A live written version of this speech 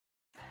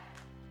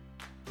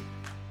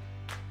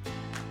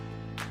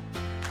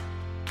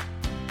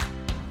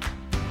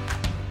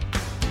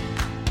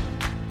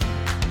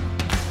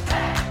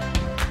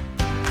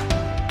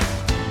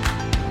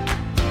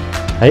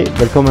Hei,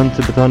 velkommen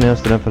til Betania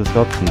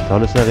Studentfellesskap sin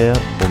taleserie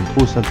om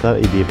trossenter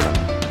i Bibelen.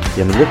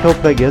 Gjennom dette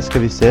opplegget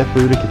skal vi se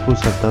på ulike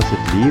trossenter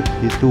sitt liv,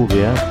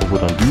 historie og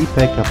hvordan de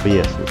peker på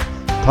Jesus.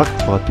 Takk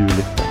for at du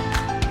lytter.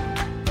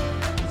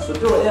 Så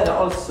da er det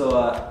altså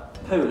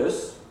Paulus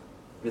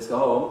vi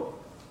skal ha om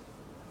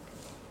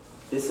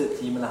disse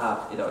timene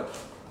her i dag.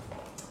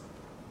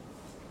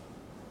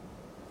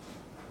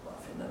 Bare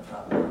finne den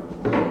her.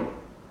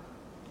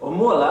 Og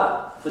målet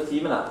for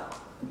timene,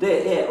 det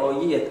er å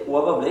gi et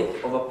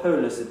overblikk over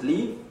Paulus sitt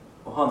liv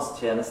og hans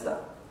tjeneste.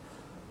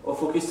 Og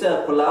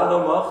fokusere på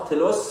lærdommer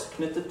til oss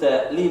knyttet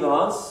til livet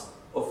hans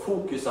og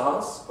fokuset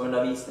hans og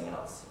undervisningen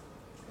hans.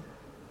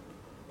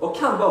 Og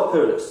hvem var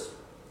Paulus?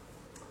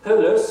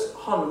 Paulus,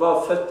 han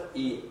var født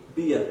i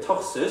byen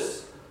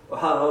Tarsus, og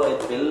her har jeg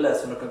et bilde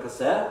som dere kan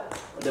se.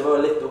 Og det var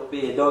jo litt oppe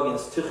i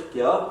dagens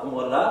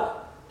Tyrkia-området der.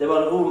 Det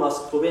var en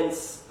romersk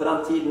provins på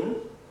den tiden,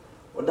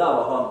 og der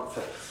var han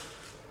født.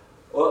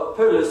 Og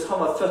Paulus, han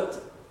var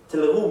født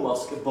til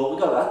romersk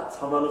borgerrett.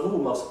 Han var en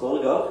romersk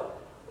borger,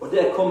 og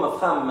det kommer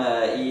frem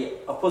i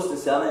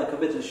Apostelens gjerninger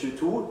kapittel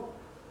 22.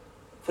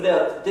 Fordi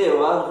at det å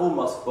være en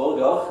romersk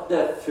borger,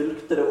 det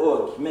fulgte det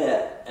også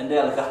med en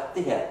del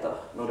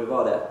rettigheter når du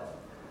var det.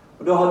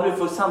 Og da hadde du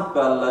for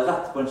eksempel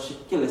rett på en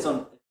skikkelig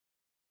sånn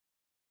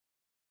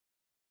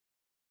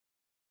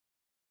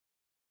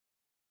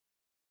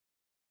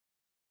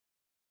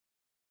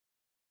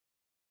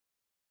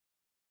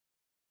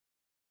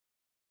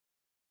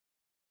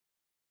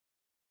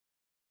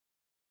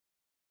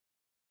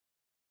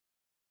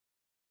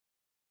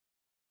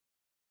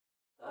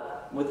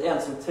mot en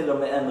som til og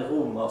med er en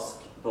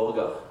romersk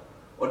borger.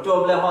 Og da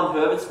ble han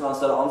høvedsmann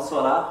som hadde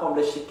ansvar der. Han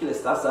ble skikkelig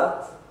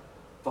stresset,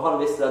 for han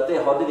visste at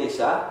det hadde de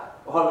ikke.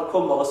 Og han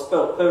kommer og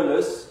spør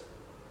Paulus,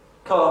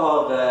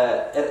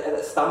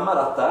 stemmer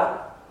dette?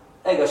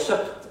 Jeg har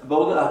kjøpt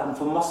borgerretten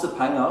for masse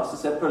penger, så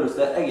sier Paulus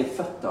det, jeg er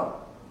født da.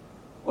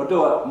 Og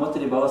da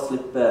måtte de bare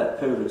slippe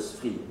Paulus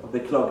fri, og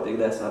beklagde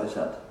jeg det som hadde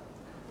skjedd.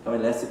 Kan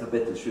vi lese i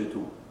kapittel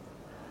 22.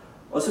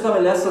 Og så kan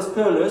vi lese at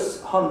Paulus,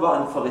 han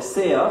var en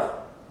fariseer,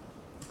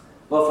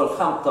 i hvert fall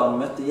frem til han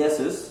møtte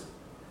Jesus.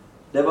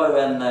 Det var jo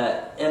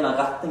en av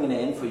retningene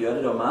innenfor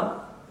jødedommen.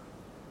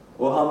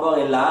 Og han var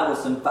i lære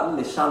hos en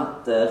veldig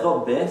kjent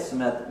rabbi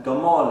som het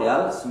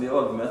Gamaliel, som vi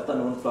også møter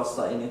noen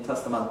plasser i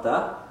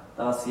Nytestamentet,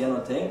 der han sier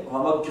noen ting. Og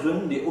han var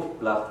grundig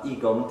opplært i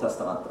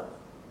Gammeltestamentet.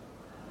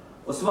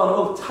 Og så var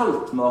han også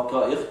teltmaker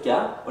av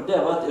yrke, og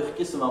det var et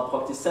yrke som han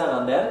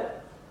praktiserer en del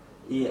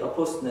i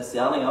apostlenes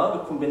gjerninger.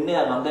 Da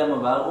kombinerer han det med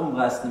å være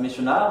omreisende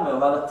misjonær med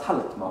å være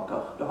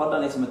teltmaker. Da hadde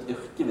han liksom et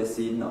yrke ved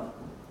siden av.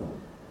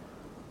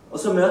 Og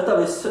så møter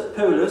vi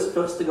Paulus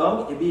første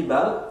gang i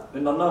Bibelen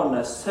under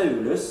navnet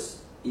Saulus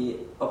i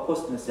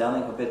Apostlenes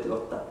gjerning kapittel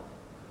 8.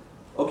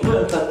 Og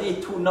grunnen til at de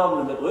to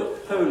navnene ble brukt,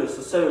 Paulus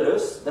og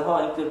Saulus, det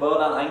har egentlig bare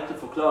den enkle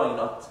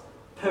forklaringen at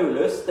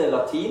Paulus det er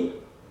latin,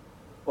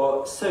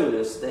 og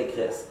Saulus det er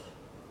gresk.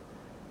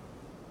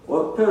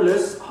 Og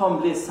Paulus han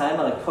blir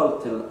senere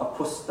kalt til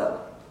apostel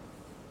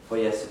for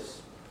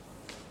Jesus.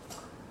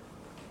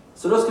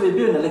 Så da skal vi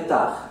begynne litt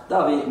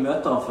der vi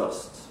møter han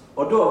først.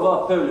 Og da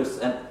var Paulus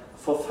en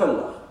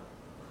forfølger.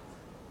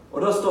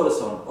 Og da står det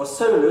sånn, og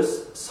Saulus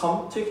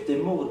samtykte i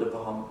mordet på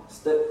ham,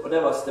 og det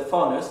var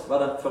Stefanus,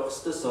 var den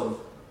første som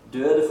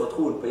døde for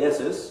troen på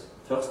Jesus,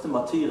 første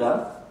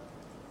martyren,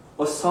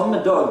 og samme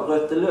dag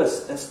brøt det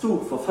løs en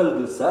stor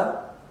forfølgelse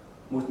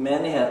mot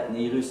menigheten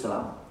i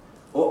Jerusalem,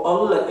 og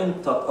alle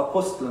unntatt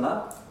apostlene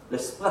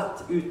ble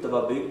spredt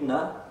utover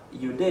bygdene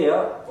i Judea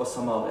og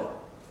Samaria.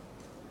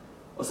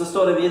 Og så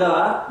står det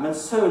videre, men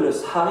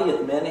Saulus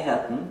herjet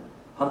menigheten.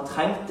 Han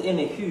trengte inn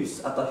i hus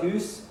etter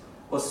hus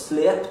og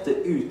slepte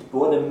ut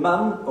både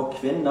menn og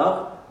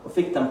kvinner og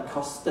fikk dem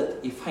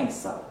kastet i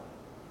fengsel.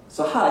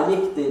 Så her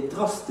gikk de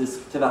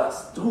drastisk til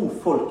verks, dro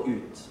folk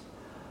ut.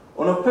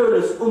 Og når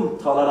Paulus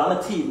omtaler denne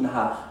tiden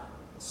her,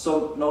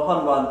 som når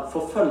han var en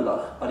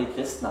forfølger av de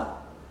kristne,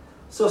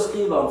 så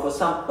skriver han for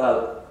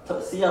eksempel,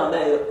 sier han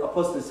det i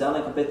Apostelens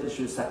gjerning kapittel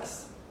 26,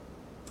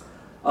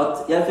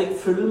 at jeg fikk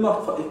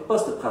fullmakt fra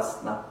ypperste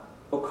prestene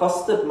og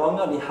kastet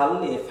mange av de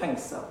hellige i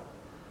fengsel.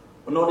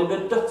 Og når de ble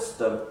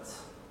dødsdømt,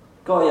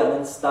 ga jeg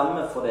min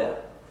stemme for det.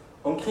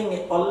 Omkring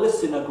i alle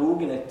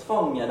synagogene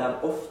tvang jeg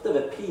dem ofte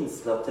ved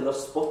pinsler til å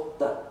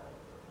spotte.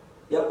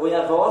 Ja, og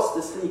jeg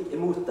raste slik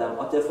imot dem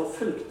at jeg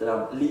forfulgte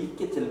dem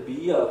like til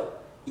byer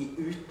i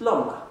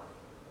utlandet.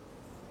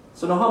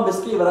 Så når han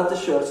beskriver dette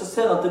selv, så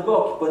ser han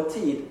tilbake på en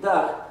tid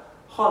der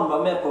han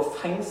var med på å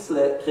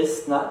fengsle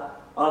kristne.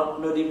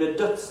 Når de ble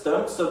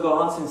dødsdømt, så ga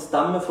han sin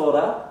stemme for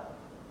det.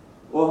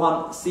 Og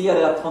han sier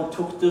det at han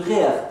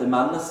torturerte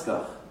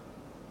mennesker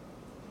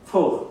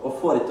for å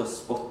få dem til å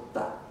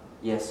spotte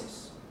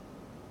Jesus.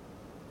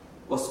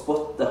 Og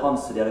spotte han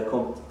som de hadde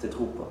kommet til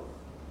tro på.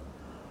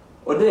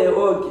 Og det er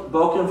også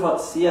bakgrunnen for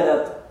at sier det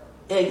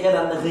at jeg er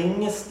den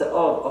ringeste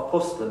av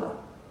apostlene.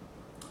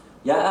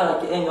 Jeg er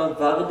ikke engang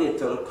verdig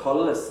til å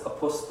kalles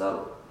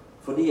apostel,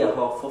 fordi jeg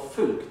har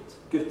forfulgt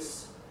Guds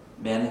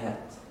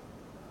menighet.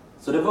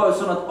 Så det var jo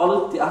sånn at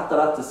alltid etter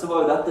dette, så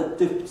var jo dette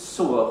et dypt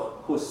sår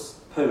hos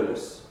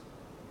Paulus.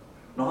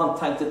 når han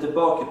tenkte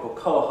tilbake på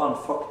hva han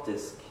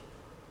faktisk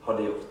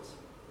hadde gjort.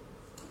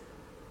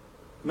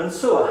 Men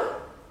så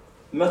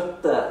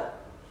møtte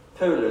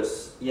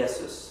Paulus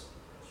Jesus.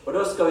 Og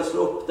da skal vi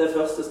slå opp det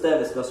første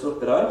stedet vi skal slå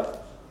opp i dag.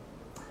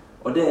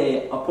 Og det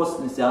i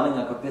Apostlenes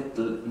gjerninger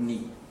kapittel 9.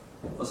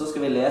 Og så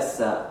skal vi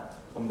lese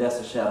om det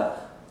som skjer der.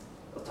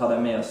 Og ta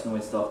det med oss nå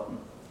i starten.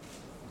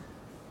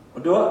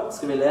 Og da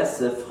skal vi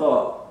lese fra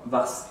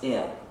vers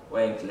 1 og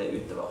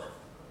egentlig utover.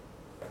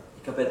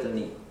 I kapittel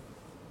 9.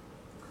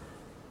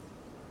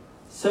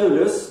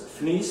 Saulus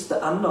fnyste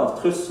enda av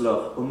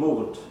trusler og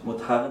mord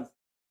mot Herren.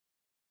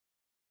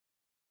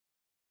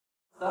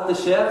 Dette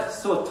skjer,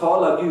 så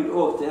taler Gud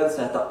også til en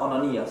som heter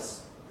Ananias.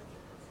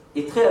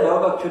 I 3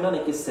 dager kunne han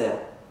ikke se,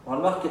 og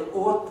han hverken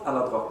åt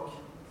eller drakk.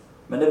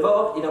 Men det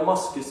var i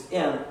Damaskus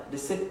en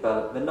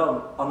disippel ved navn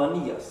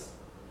Ananias.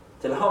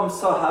 Til ham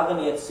sa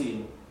Herren i et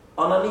syn,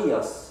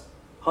 Ananias,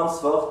 han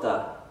svarte,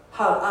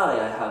 her er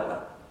jeg, Herre.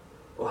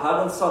 Og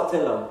Herren sa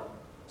til ham,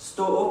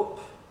 stå opp,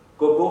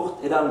 gå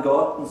bort i den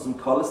gaten som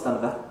kalles den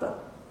rette,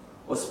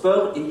 og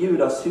spør i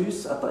Judas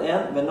hus etter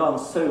en ved navn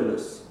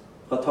Saulus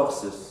fra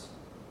Tarsus.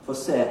 For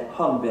se,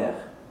 han ber.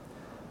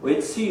 Og i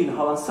et syn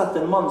har han sett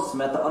en mann som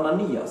heter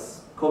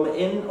Ananias, komme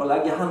inn og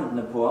legge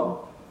hendene på ham,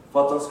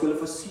 for at han skulle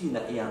få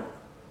synet igjen.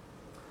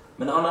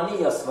 Men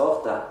Ananias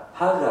svarte,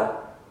 Herre,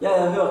 jeg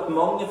har hørt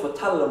mange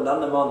fortelle om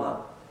denne mannen,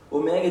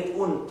 og meget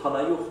ondt han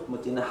har gjort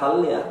mot dine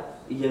hellige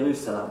i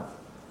Jerusalem.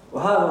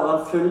 Og her har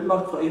han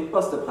fullmakt fra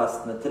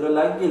yppersteprestene til å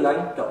legge i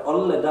lenker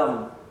alle dem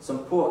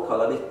som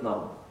påkaller ditt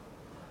navn.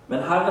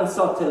 Men Herren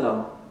sa til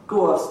ham,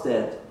 gå av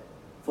sted,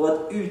 for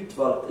et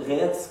utvalgt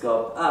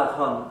redskap er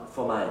han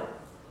for meg,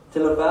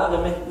 til å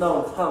bære mitt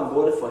navn frem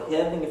både for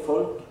hedninge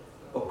folk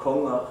og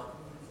konger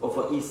og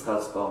for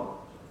Israels barn.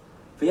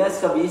 For jeg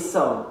skal vise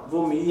ham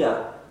hvor mye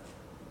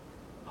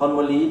han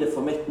må lide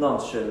for mitt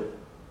navns skyld.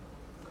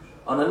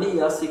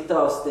 Ananias gikk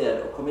da av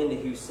sted og kom inn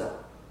i huset.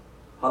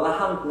 Han la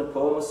hendene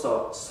på ham og sa,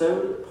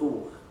 Saul,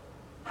 bror,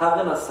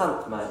 Herren har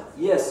sendt meg,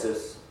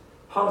 Jesus,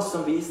 han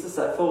som viste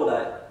seg for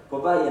deg på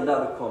veien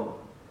der du kom,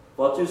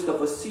 for at du skal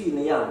få syn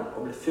igjen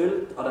og bli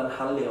fylt av den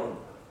hellige ånd.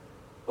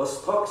 Og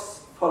straks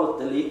falt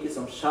det like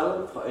som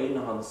skjelv fra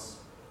øynene hans,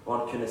 og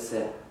han kunne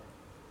se.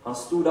 Han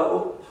stod da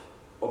opp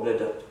og ble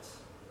døpt.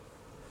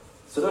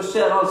 Så da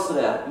skjer altså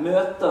det.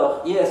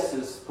 Møter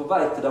Jesus på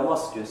vei til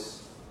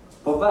Damaskus,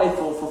 på vei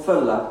for å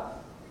forfølge,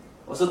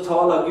 og så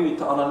taler Gud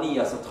til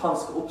Ananias at han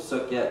skal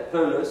oppsøke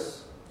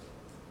Paulus,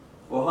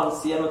 og han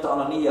sier noe til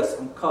Ananias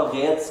om hva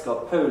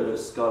redskap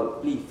Paulus skal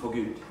bli for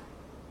Gud.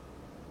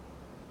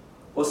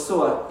 Og så,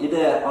 i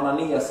det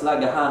Ananias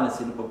legger hendene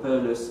sine på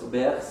Paulus og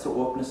ber, så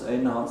åpnes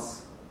øynene hans,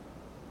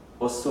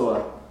 og så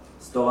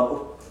står han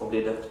opp og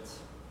blir døpt.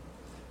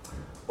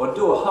 Og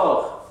da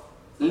har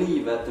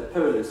livet til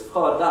Paulus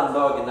fra den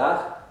dagen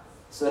der,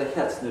 så er det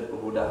helt snudd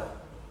på hodet.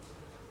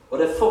 Og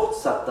det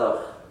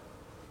fortsetter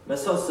med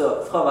sånn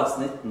som fra vers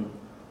 19.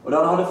 Og da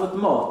han hadde fått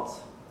mat,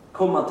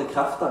 kom han til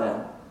krefter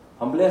igjen.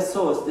 Han ble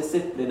så hos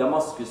disippel i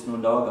Damaskus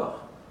noen dager,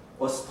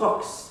 og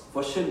straks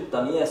forkynte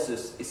han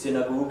Jesus i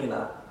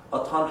synagogene,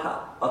 at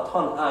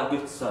han er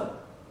Guds sønn.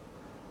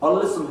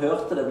 Alle som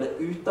hørte det ble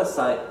ute av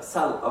seg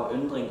selv av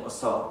undring og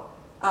sa,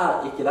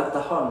 er ikke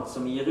dette han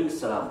som i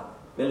Jerusalem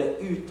ville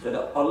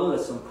utrydde alle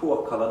som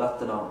påkaller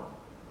dette navn?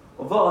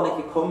 Og var han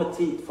ikke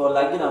kommet hit for å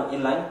legge dem i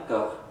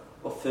lenker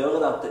og føre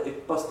dem til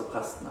ypperste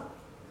prestene?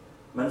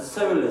 Men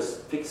Saulus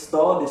fikk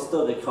stadig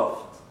større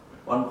kraft,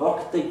 og han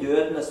brakte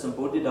jødene som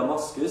bodde i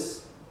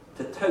Damaskus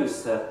til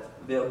taushet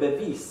ved å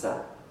bevise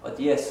at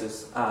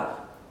Jesus er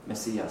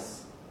Messias.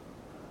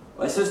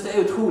 Og jeg synes det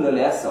er utrolig å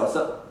lese,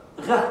 altså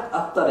rett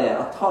etter det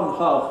at han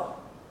har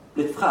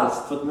blitt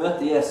frelst for å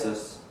møte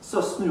Jesus,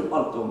 så snur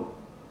alt om.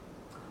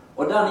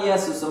 Og den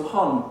Jesus som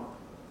han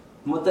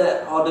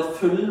hadde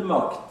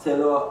fullmakt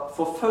til å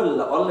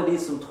forfølge alle de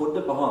som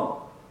trodde på ham,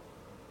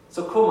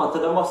 så kom han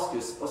til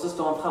Damaskus, og så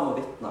står han frem og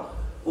vitner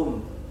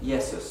om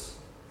Jesus.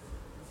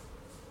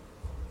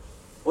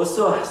 Og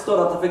så står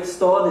det at han fikk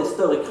stadig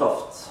større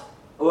kraft,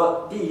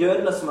 og de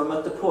jødene som han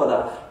møtte på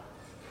der,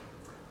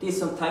 de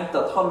som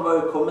tenkte at han var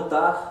jo kommet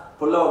der,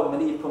 på lag med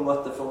de på en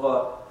måte for å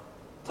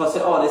ta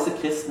seg av disse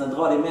kristne,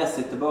 dra de med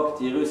seg tilbake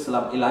til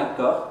Jerusalem i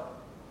lenker.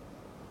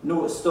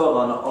 Nå står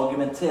han og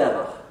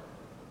argumenterer,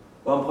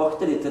 og han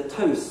brakte de til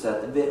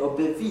taushet ved å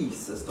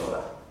bevise, står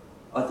det,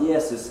 at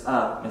Jesus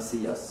er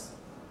Messias.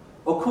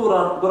 Og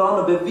hvordan går det an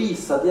å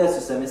bevise at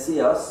Jesus er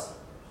Messias?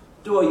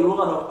 Da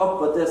gjorde han nok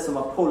akkurat det som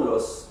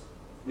Apollos,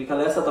 vi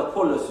kan lese at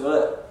Apollos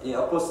gjorde i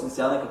Apostlenes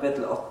gjerninger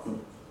kapittel 18.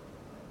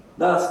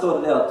 Der står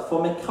det at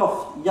for med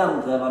kraft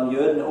gjendrev han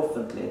jødene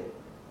offentlig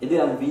i det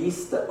han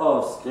viste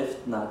av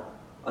skriftene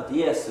at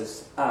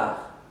Jesus er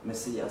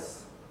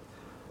Messias.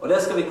 Og det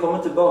skal vi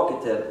komme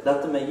tilbake til,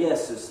 dette med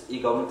Jesus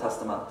i Gamle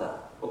Testamentet,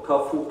 og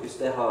hva fokus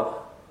det har,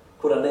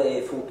 hvordan det er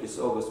i fokus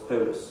også hos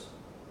Paulus.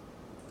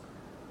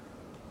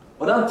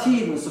 Og den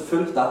tiden som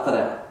fulgte etter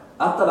det,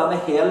 etter denne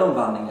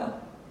helomvendingen,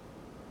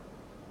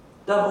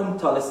 den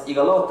omtales i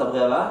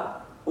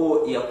Galaterbrevet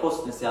og i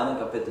Apostlenes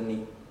gjerninger kapittel 9.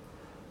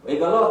 Og i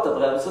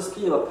Galaterbrevet så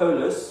skriver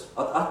Paulus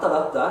at etter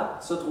dette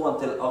så dro han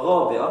til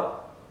Arabia,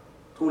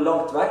 dro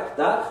langt vekk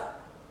der,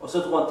 og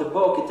så dro han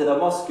tilbake til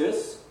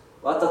Damaskus,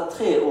 og etter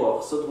 3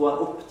 år så dro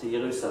han opp til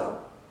Jerusalem.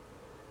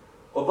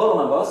 Og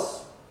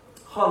Barnabas,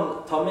 han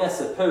tar med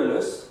seg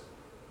Paulus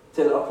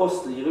til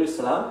apostel i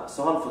Jerusalem,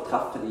 så han får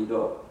treffe de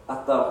da,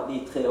 etter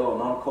de 3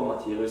 årene han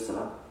kommer til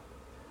Jerusalem.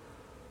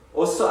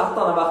 Og så etter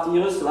han har vært i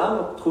Jerusalem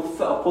og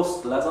truffet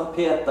apostlene, sånn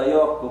Peter,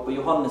 Jakob og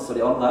Johannes og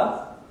de andre,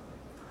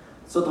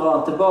 så drar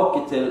han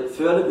tilbake til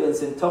fødebyen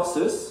sin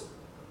Tarsus,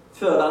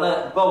 før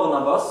denne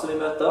Barnabas som vi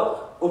møter,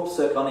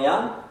 oppsøker han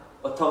igjen,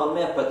 og tar han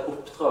med på et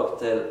oppdrag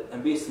til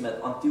en by som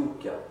heter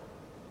Antiokia.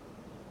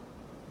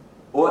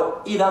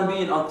 Og i den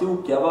byen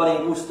Antiokia var det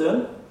en god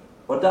stund,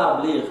 og der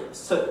blir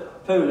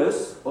Paulus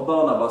og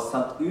Barnabas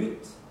sendt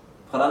ut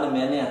fra denne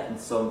menigheten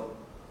som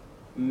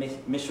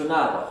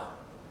misjonærer.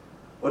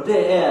 Og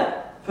det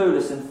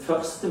Paulus sin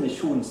første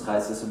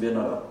misjonsreise som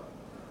begynner da.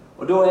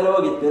 Og da det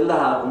også et bilde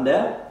her om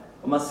det,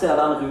 og man ser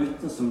den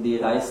ruten som de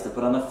reiste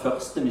på denne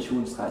første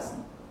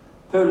misjonsreisen.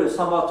 Paulus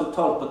han var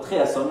totalt på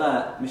 3 sånne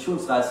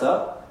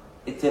misjonsreiser,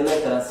 i tillegg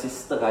til den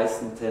siste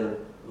reisen til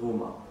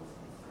Roma.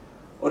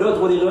 Og da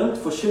dro de rundt,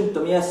 forkynt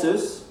om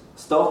Jesus,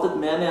 startet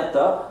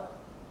menigheter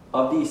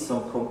av de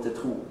som kom til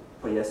tro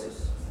på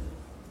Jesus.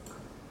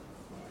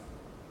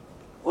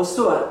 Og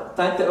så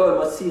tenkte jeg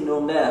også å si noe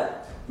om det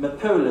med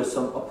Paulus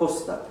som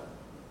apostel.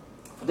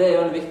 For det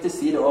jo en viktig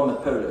side også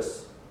med Paulus,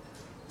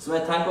 som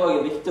jeg tenker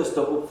også viktig å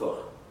stoppe opp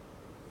for.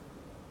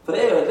 For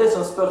det jo et litt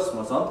sånn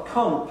spørsmål, sant?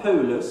 Kan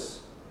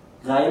Paulus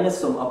regnes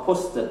som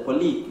apostel på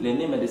lik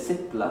linje med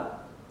disiplene?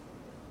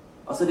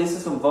 Altså disse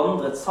som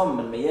vandret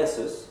sammen med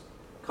Jesus,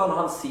 kan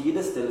han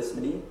sidestilles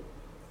med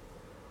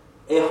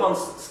de?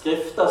 Hans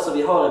skrifter som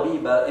vi har i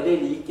Bibelen,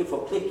 det like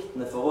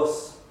forpliktende for oss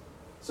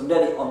som det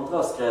de andre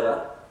har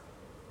skrevet?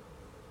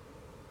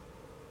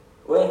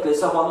 Og egentlig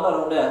så handler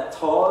det om det,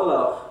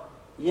 taler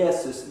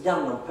Jesus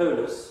gjennom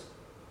Paulus?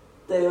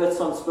 Det jo et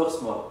sånt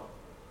spørsmål.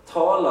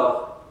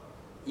 Taler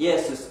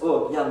Jesus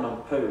også gjennom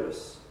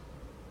Paulus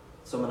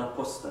som en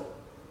apostel?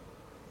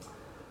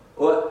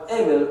 Og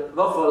jeg vil i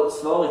hvert fall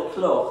svare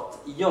klart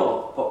ja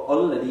på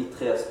alle de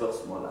 3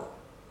 spørsmålene.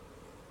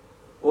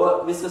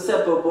 Og vi skal se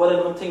på både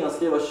noen ting han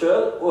skriver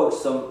selv, og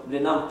som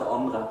blir nevnt av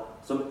andre,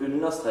 som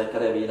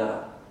understreker det videre.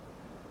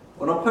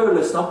 Og når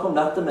Paulus snakker om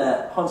dette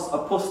med hans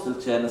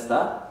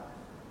aposteltjeneste,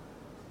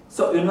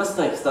 så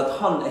understrekes det at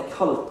han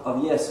kalt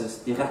av Jesus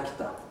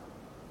direkte.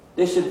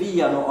 Det ikke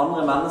via noen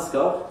andre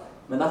mennesker,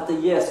 men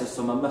dette Jesus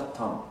som har møtt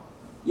ham.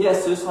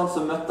 Jesus, han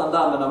som møtte han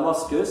der med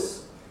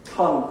Damaskus,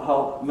 han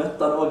har møtt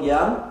han også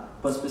igjen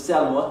på en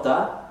spesiell måte,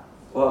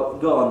 og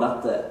ga han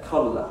dette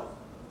kallet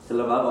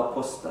til å være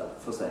apostel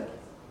for seg.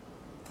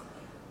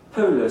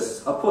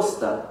 Paulus,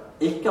 apostel,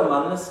 ikke av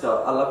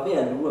mennesker eller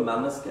ved noe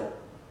menneske,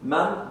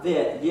 men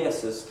ved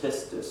Jesus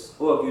Kristus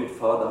og Gud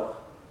Fader,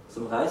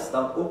 som reiste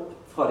ham opp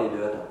fra de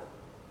døde.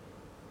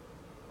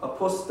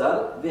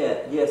 Apostel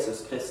ved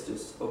Jesus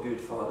Kristus og Gud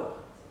Fader.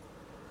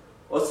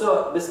 Og så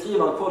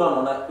beskriver han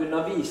hvordan han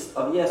undervist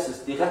av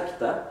Jesus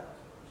direkte.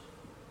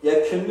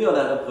 Jeg kunngjør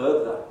dere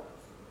brødre,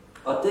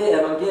 at det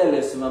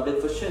evangeliet som har blitt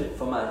forkynt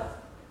for meg,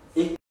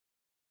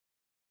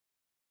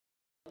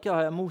 ikke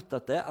har jeg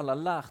mottatt det eller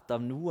lært av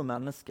noe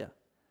menneske,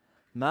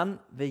 men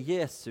ved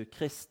Jesu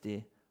Kristi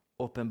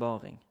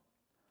åpenbaring.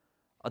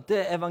 At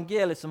det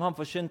evangeliet som han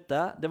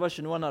forkynte, det var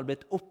ikke noe han hadde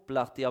blitt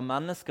opplært i av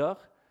mennesker,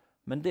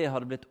 men det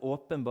hadde blitt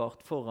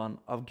åpenbart for han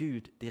av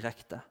Gud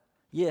direkte.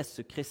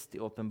 Jesu Kristi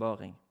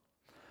åpenbaring.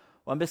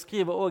 Og han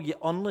beskriver også i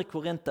 2.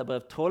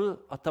 Korinterbrev 12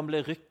 at han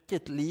ble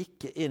rykket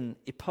like inn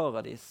i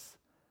paradis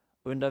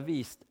og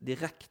undervist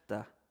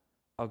direkte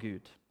av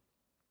Gud.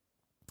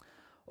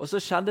 Og så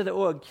skjedde det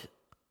også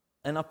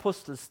en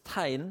apostels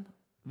tegn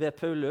ved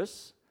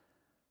Paulus,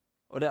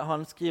 og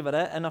han skriver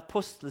det, en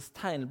apostels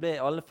tegn ble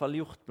i alle fall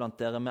gjort blant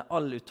dere med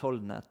all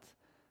utholdenhet,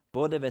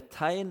 både ved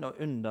tegn og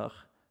under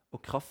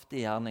og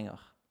kraftige gjerninger,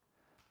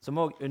 som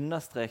også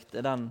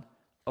understrekte den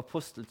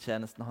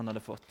aposteltjenesten han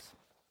hadde fått.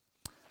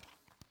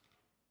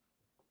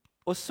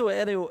 Og så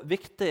det jo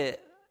viktig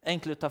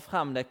egentlig å ta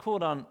frem det,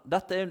 hvordan,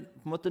 dette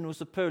på en måte noe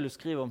som Paulus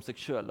skriver om seg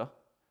selv, da.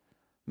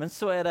 Men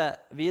så det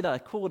videre,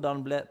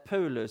 hvordan ble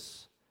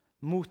Paulus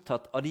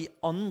mottatt av de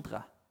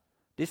andre,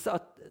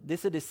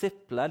 disse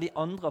disiplene, de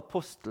andre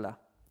apostlene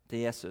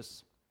til Jesus.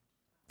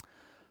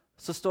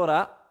 Så står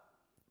det,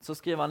 så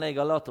skriver han det i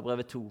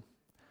Galaterbrevet 2,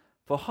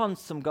 for han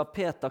som ga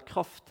Peter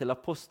kraft til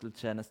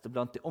aposteltjeneste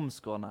blant de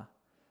omskårne,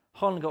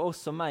 han ga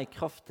også meg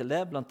kraft til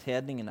det blant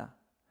hedningene.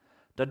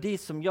 Da de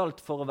som gjaldt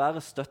for å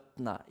være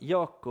støttende,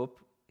 Jakob,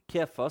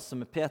 Kefas,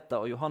 som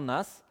Peter og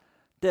Johannes,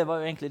 det var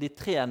jo egentlig de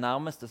 3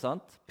 nærmeste,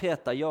 sant?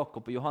 Peter,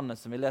 Jakob og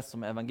Johannes, som vi leser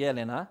om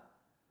evangeliene.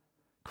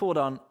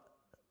 Hvordan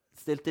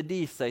stilte de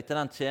seg til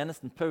den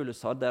tjenesten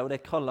Paulus hadde, og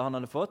det kallet han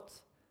hadde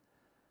fått?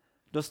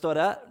 Da står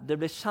det, de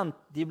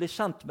ble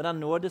kjent med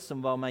den nåde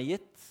som var meg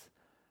gitt,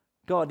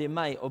 ga de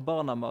meg og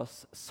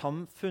Barnabas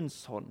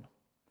samfunnshånd,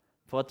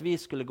 for at vi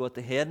skulle gå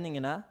til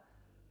hedningene,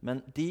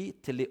 men de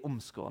til de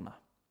omskårne.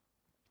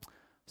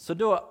 Så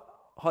da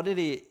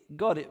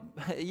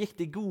gikk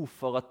de god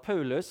for at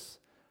Paulus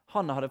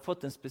han hadde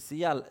fått en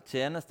spesiell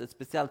tjeneste, et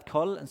spesielt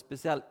kall, en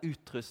spesiell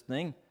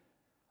utrustning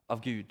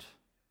av Gud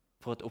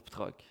for et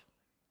oppdrag.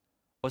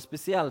 Og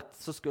spesielt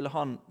så skulle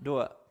han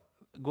da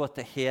gå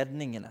til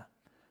hedningene,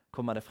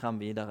 kommer det frem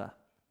videre.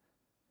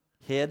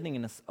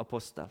 Hedningenes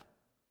apostel.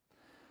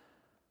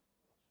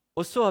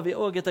 Og så har vi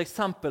også et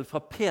eksempel fra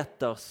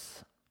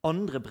Peters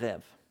andre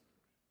brev.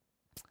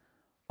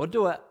 Og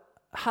da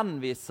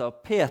henviser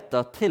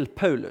Peter til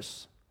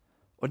Paulus.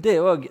 Og det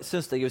også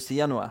synes jeg jo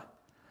sier noe.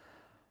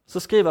 Så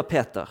skriver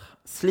Peter,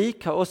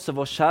 «Slik har også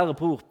vår kjære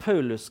bror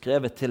Paulus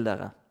skrevet til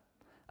dere,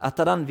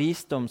 etter den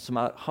visdom som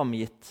ham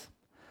gitt.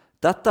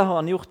 Dette har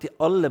han gjort i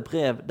alle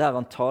brev der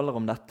han taler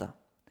om dette.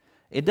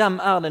 I dem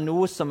det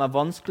noe som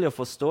vanskelig å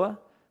forstå,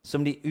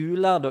 som de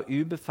ulærde og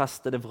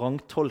ubefestede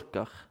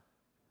vrangtolker,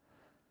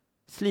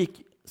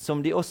 slik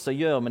som de også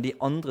gjør med de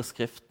andre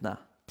skriftene,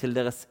 til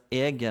deres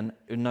egen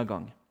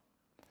undergang.»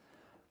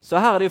 Så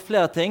her det jo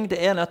flere ting. Det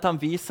ene at han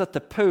viser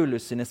til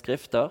Paulus sine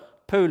skrifter,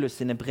 Paulus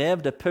sine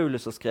brev, det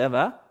Paulus har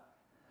skrevet.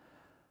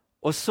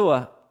 Og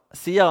så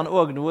sier han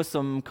også noe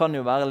som kan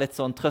jo være litt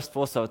sånn trøst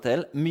for oss av og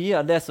til. Mye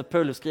av det som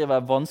Paulus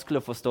skriver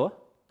vanskelig å forstå,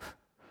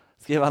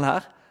 skriver han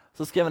her.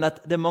 Så skriver han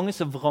at det mange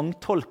som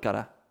vrangtolker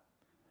det.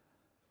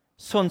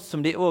 Sånn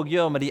som de også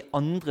gjør med de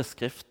andre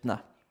skriftene.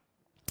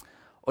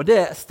 Og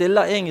da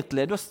stiller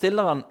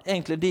han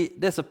egentlig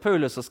det som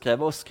Paulus har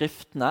skrevet, og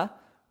skriftene,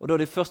 og da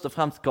er det først og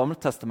fremst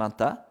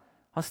Gammeltestamentet.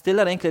 Han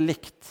stiller det egentlig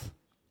likt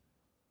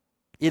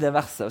i det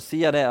verset, og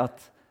sier det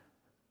at,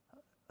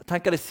 jeg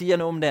tenker det sier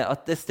noe om det,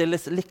 at det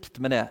stilles likt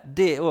med det.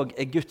 Det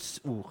også Guds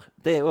ord.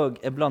 Det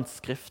også blant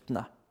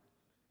skriftene.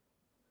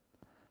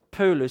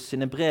 Paulus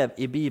sine brev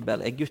i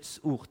Bibelen Guds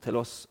ord til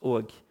oss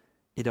også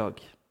i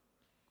dag.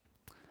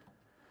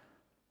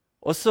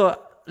 Og så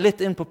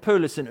litt inn på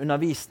Paulus sin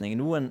undervisning,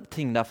 noen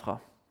ting derfra.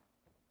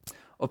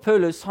 Og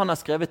Paulus han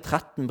har skrevet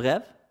 13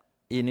 brev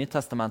i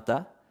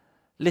Nytestamentet.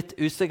 Litt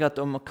usikkert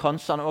om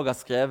kanskje han også har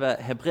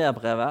skrevet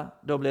Hebreerbrevet,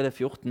 da blir det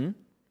 14.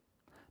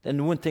 Det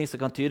noen ting som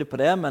kan tyde på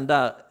det, men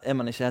der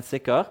man ikke helt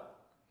sikker.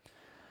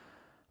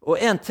 Og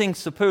en ting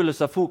som Paulus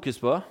har fokus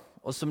på,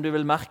 og som du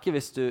vil merke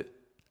hvis du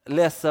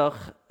leser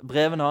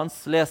brevene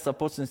hans, leser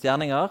apostelens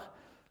gjerninger,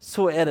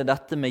 så det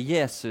dette med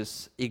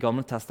Jesus i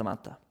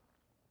Gammeltestamentet.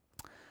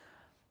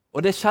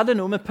 Og det skjedde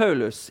noe med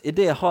Paulus i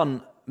det han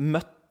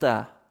møtte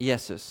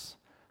Jesus.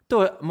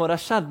 Da må det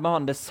ha skjedd med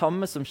han det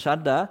samme som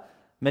skjedde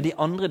med de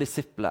andre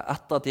disiplene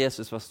etter at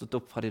Jesus var stått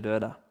opp fra de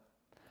døde.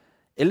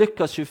 I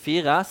Lukas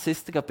 24,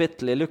 siste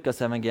kapittel i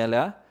Lukas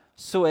evangeliet,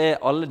 så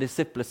alle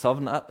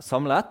disiplene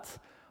samlet,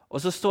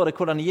 og så står det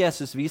hvordan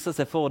Jesus viser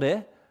seg for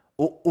dem,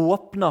 og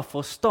åpner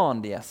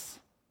forstand deres,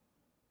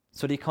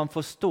 så de kan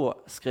forstå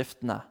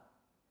skriftene,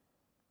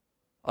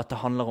 at det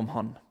handler om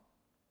han.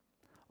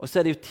 Og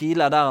så det jo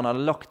tidligere der han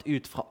hadde lagt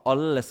ut fra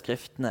alle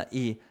skriftene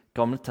i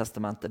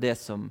Gammeltestamentet, det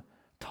som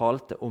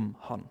talte om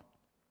han.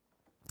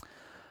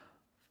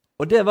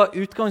 Og det var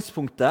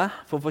utgangspunktet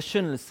for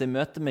forkynnelse i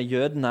møte med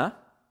jødene,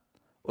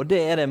 og det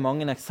det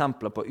mange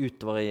eksempler på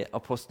utover i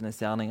apostlenes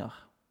gjerninger.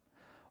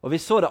 Og vi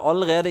så det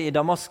allerede i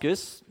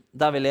Damaskus,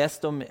 der vi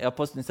leste om i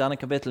apostlenes gjerning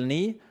kapittel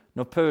 9,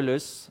 når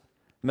Paulus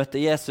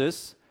møtte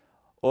Jesus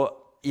og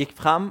gikk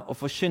frem og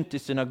forkynte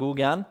i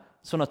synagogen,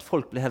 sånn at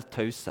folk ble helt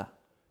tause.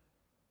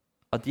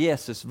 At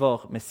Jesus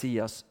var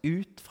Messias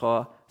ut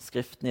fra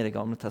skriftene i det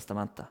gamle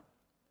testamentet.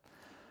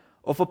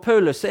 Og for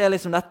Paulus så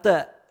liksom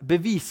dette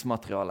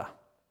bevismateriale.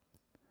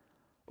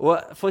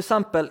 Og for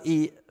eksempel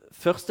i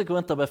 1.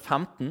 Korinterbrev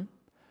 15,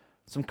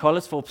 som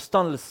kalles for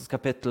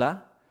oppstandelseskapittelet,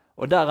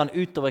 og der han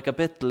utover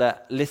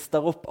kapittelet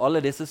lister opp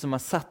alle disse som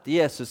har sett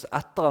Jesus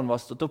etter han var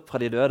stått opp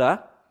fra de døde,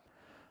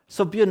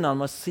 så begynner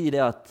han med å si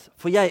det at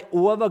 «For jeg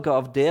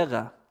overgav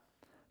dere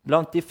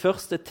blant de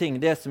første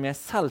ting det som jeg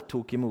selv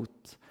tok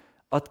imot,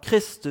 at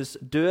Kristus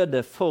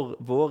døde for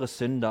våre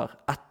synder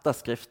etter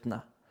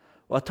skriftene,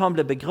 og at han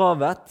ble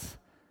begravet,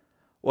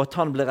 og at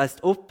han ble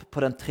reist opp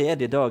på den 3.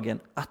 dagen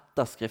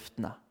etter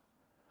skriftene.»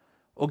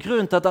 Og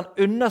grunnen til at han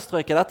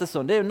understreker dette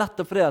sånn, det jo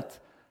nettopp fordi at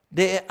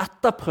det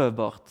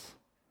etterprøvbart.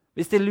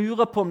 Hvis de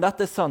lurer på om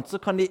dette sant, så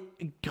kan de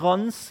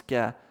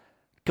granske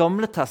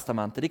Gamle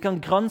testamentet. De kan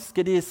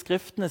granske de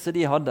skriftene som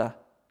de hadde.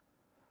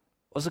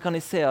 Og så kan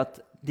de se at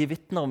de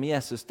vitner om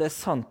Jesus. Det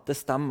sant, det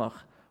stemmer.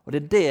 Og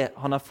det det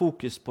han har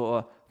fokus på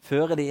å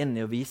føre de inn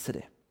i og vise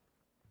de.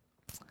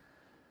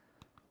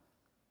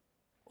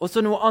 Og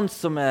så noe annet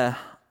som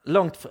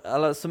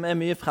som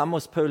mye fremme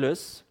hos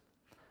Paulus,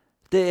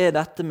 det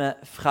dette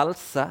med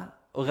frelse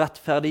og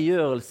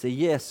rettferdiggjørelse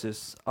i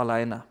Jesus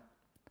alene.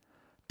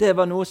 Det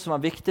var noe som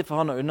var viktig for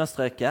han å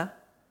understreke,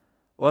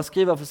 og han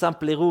skriver for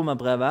eksempel i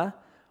Romerbrevet,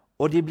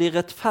 og de blir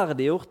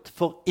rettferdiggjort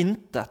for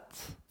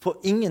intet,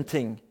 for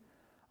ingenting,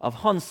 av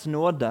hans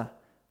nåde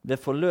ved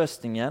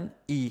forløsningen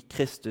i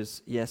Kristus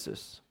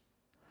Jesus.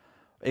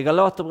 Og i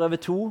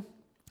Galaterbrevet 2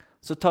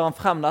 så tar han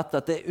frem dette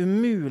at det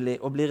umulig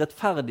å bli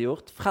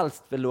rettferdiggjort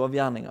frelst ved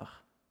lovgjerninger.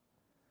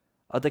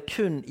 At det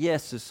kun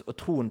Jesus og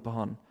troen på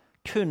han,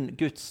 kun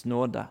Guds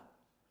nåde,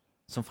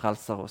 som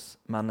frelser oss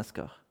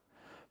mennesker.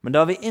 Men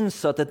da vi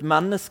innså at et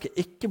menneske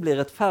ikke blir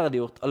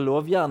rettferdiggjort av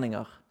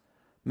lovgjerninger,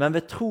 men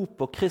ved tro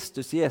på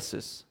Kristus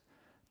Jesus,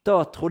 da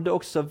trodde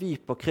også vi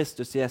på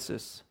Kristus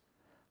Jesus,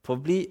 for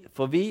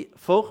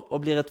å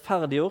bli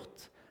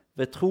rettferdiggjort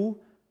ved tro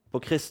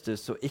på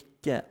Kristus og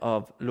ikke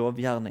av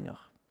lovgjerninger.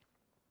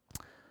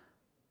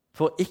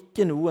 For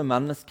ikke noe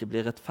menneske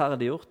blir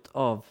rettferdiggjort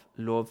av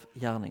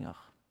lovgjerninger.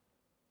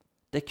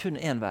 Det kun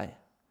en vei,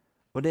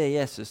 og det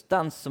Jesus.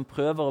 Den som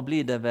prøver å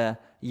bli det ved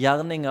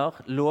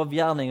gjerninger,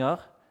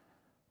 lovgjerninger,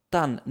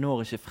 den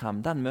når ikke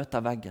frem, den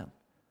møter veggen.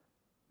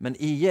 Men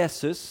i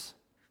Jesus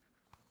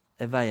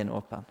veien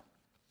åpen.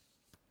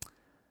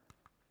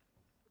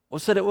 Og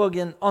så det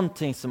også en annen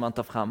ting som han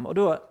tar frem, og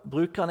da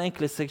bruker han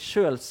egentlig seg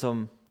selv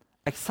som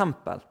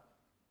eksempel.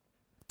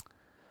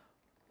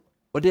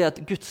 Og det at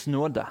Guds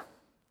nåde,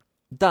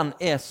 den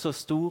så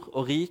stor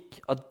og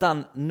rik at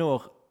den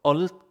når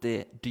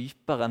alltid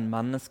dypere enn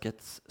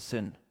menneskets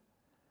synd.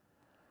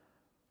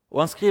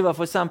 Og han skriver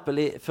for eksempel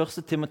i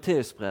 1.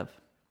 Timoteus brev,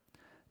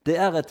 det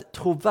et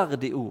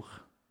troverdig ord,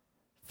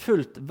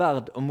 fullt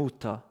verd å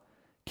motta.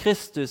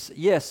 Kristus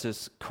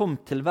Jesus kom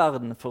til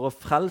verden for å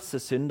frelse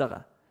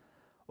syndere,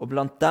 og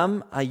blant dem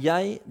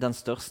jeg den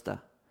største.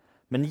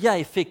 Men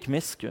jeg fikk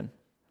miskunn,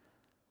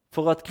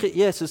 for at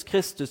Jesus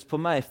Kristus på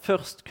meg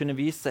først kunne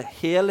vise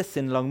hele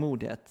sin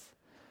langmodighet,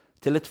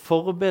 til et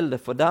forbilde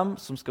for dem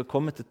som skal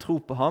komme til tro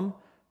på ham,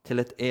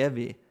 til et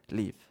evig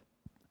liv.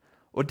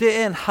 Og det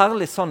en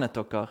herlig sannhet,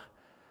 dere.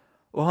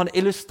 Og han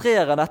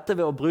illustrerer dette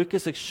ved å bruke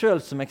seg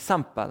selv som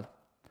eksempel.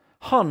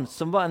 Han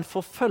som var en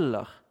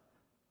forfølger,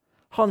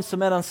 han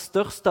som den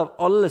største av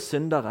alle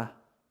syndere.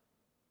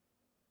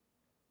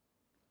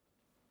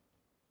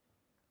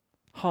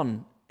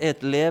 Han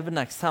et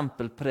levende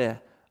eksempel på det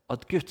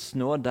at Guds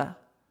nåde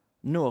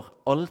når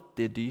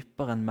alltid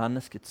dypere enn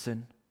menneskets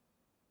synd,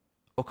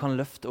 og kan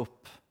løfte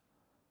opp.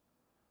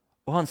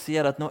 Og han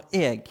sier at når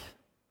jeg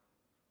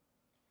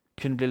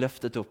kunne bli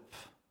løftet opp,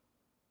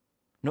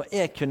 når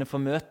jeg kunne få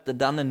møte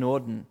denne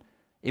nåden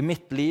i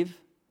mitt liv,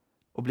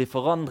 og bli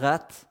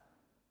forandret,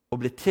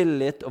 og bli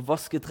tilgitt og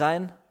vasket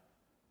rein,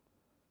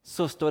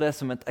 så står det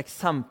som et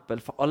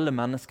eksempel for alle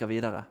mennesker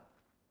videre.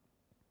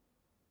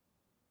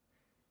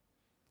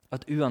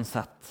 At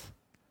uansett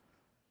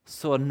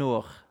så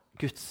når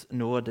Guds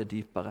nåde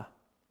dypere.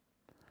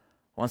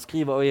 Og han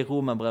skriver også i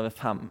Romerbrevet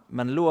 5,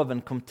 men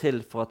loven kom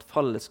til for at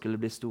fallet skulle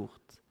bli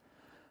stort.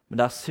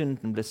 Men der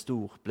synden ble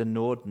stor, ble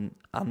nåden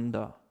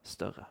enda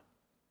større.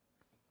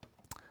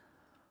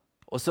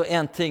 Og så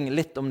en ting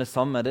litt om det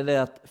samme, det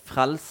at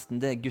frelsen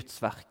det Guds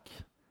verk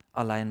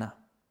alene.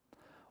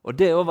 Og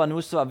det var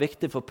noe som var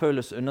viktig for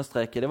Paulus å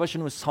understreke. Det var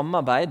ikke noe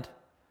samarbeid.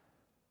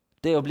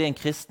 Det å bli en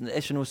kristen det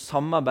ikke noe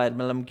samarbeid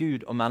mellom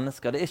Gud og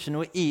mennesker. Det ikke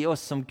noe i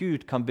oss som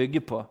Gud kan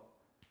bygge på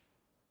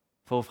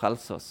for å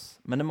frelse oss.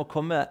 Men det må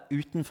komme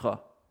utenfra.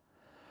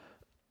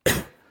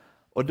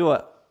 Og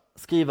da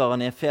skriver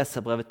han i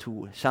Efeserbrevet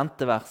 2,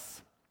 kjente vers.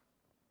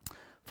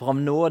 For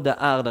av nåde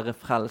dere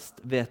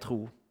frelst ved tro.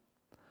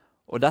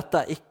 Og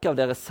dette ikke av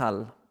dere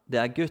selv,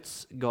 det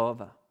Guds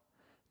gave.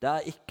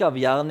 Det ikke av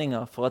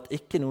gjerninger for at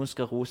ikke noen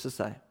skal rose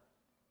seg.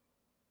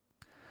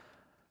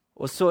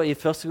 Og så i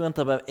 1.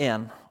 Korinterbrev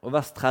 1, og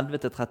vers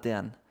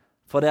 30-31.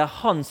 For det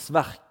hans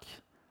verk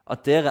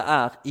at dere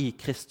i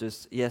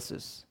Kristus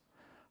Jesus.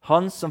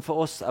 Han som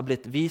for oss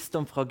blitt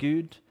visdom fra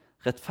Gud,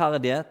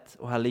 rettferdighet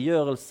og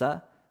helliggjørelse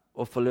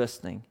og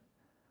forløsning.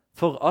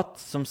 For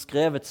at, som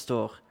skrevet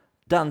står,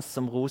 den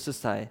som roser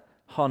seg,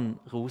 han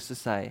roser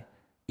seg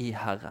i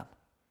Herren.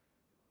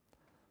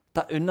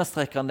 Da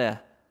understreker han det.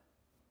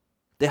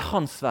 Det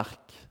hans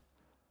verk.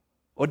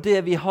 Og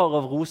det vi har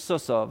å rose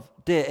oss av,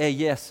 det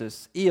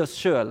Jesus. I oss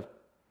selv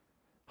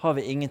har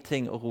vi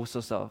ingenting å rose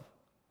oss av.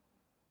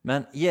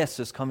 Men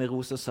Jesus kan vi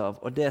rose oss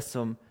av, og det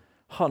som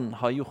han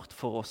har gjort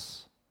for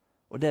oss,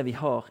 og det vi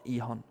har i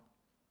han.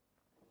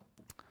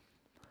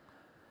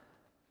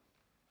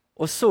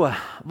 Og så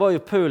var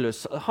jo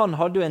Paulus, han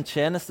hadde jo en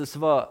tjeneste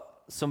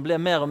som ble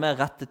mer og mer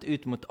rettet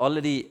ut mot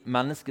alle de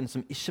menneskene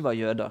som ikke var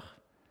jøder.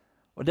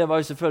 Og det var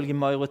jo selvfølgelig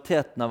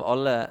majoriteten av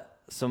alle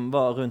som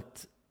var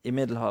rundt i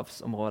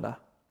Middelhavsområdet.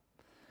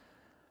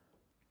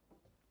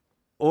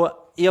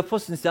 Og i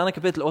Apostelens gjerning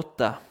kapittel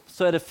 8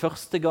 så det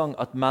første gang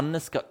at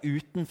mennesker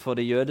utenfor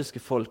det jødiske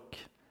folk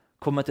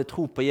kommer til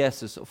tro på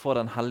Jesus og får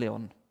den hellige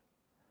ånd.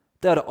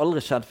 Det hadde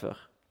aldri skjedd før.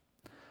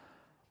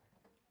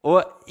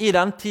 Og i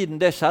den tiden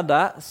det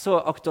skjedde, så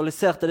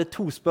aktualiserte det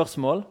 2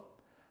 spørsmål.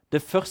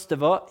 Det første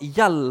var,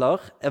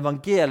 gjelder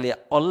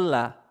evangeliet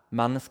alle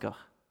mennesker?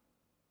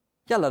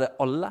 Gjelder det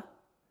alle?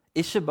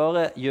 Ikke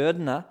bare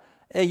jødene?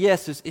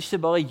 Jesus ikke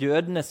bare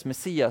jødenes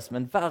Messias,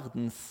 men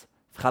verdens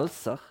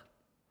frelser?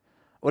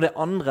 Og det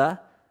andre,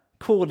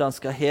 hvordan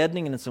skal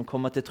hedningene som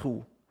kommer til tro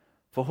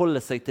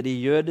forholde seg til de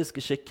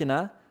jødiske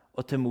skikkene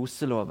og til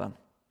Moseloven?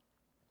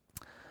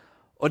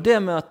 Og det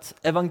med at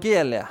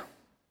evangeliet,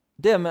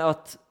 det med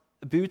at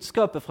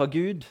budskapet fra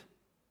Gud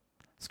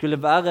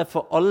skulle være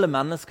for alle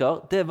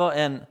mennesker, det var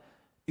en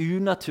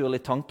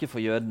unaturlig tanke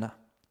for jødene.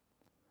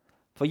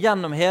 For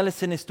gjennom hele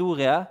sin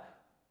historie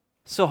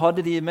så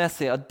hadde de med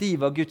seg at de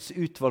var Guds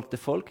utvalgte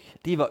folk.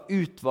 De var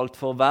utvalgt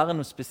for å være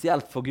noe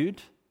spesielt for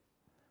Gud.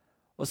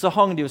 Og så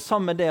hang de jo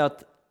sammen med det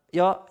at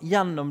ja,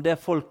 gjennom det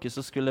folket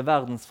så skulle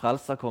verdens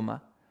frelser komme.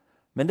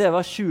 Men det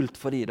var skjult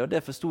for de,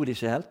 det forstod de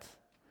ikke helt.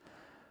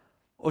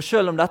 Og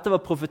selv om dette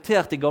var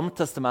profetert i Gamle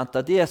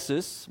Testamentet, at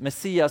Jesus,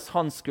 Messias,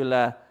 han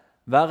skulle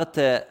være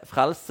til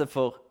frelse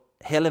for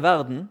hele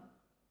verden,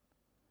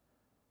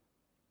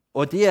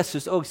 og at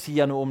Jesus også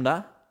sier noe om det,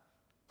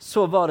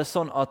 så var det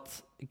sånn at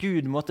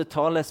Gud måtte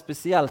tale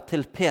spesielt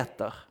til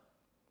Peter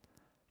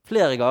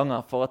flere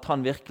ganger for at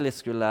han virkelig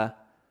skulle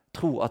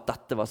tro at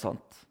dette var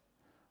sant.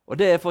 Og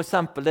det for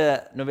eksempel det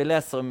når vi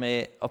leser om i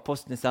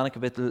Apostlenes gjerninger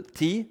kapittel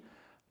 10,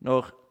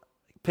 når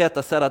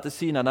Peter ser dette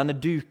synet av denne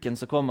duken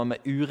som kommer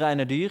med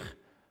ureine dyr,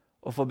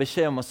 og får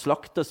beskjed om å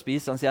slakte og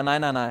spise. Han sier, nei,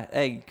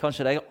 jeg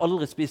har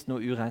aldri spist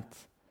noe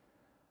ureint.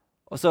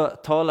 Og så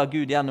taler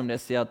Gud gjennom det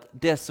og sier at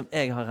det som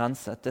jeg har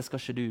renset, det skal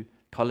ikke du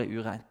kalle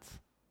ureint.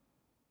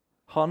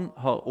 Han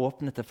har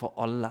åpnet det for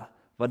alle.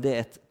 Var det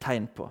et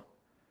tegn på?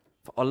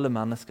 For alle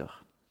mennesker.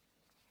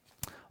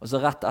 Og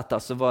så rett etter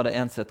så var det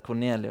en som het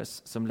Cornelius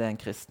som ble en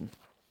kristen.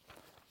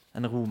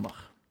 En romer.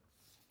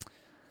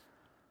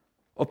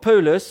 Og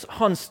Paulus,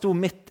 han sto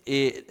midt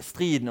i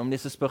striden om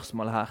disse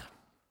spørsmålene her.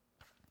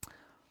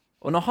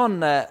 Og når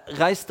han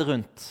reiste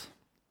rundt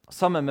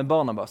sammen med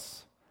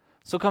Barnabas,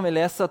 så kan vi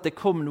lese at det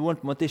kom noen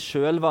på en måte i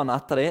kjølvannet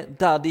etter dem.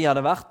 Der de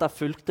hadde vært, der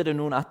fulgte det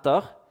noen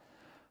etter,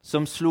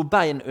 som slo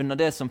bein under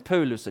det som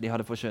Paulus og de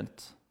hadde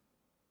forkynt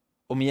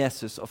om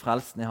Jesus og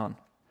frelsen i han.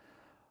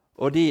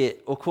 Og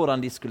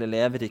hvordan de skulle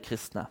leve, de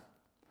kristne.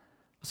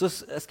 Og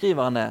så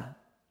skriver han det.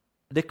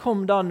 Det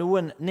kom da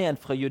noen ned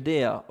fra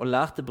Judea og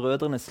lærte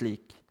brødrene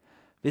slik.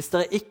 Hvis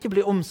dere ikke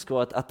blir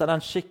omskåret etter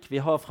den skikk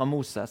vi har fra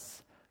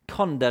Moses,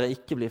 kan dere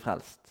ikke bli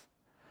frelst.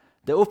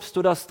 Det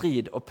oppstod da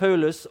strid, og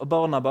Paulus og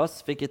Barnabas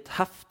fikk et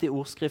heftig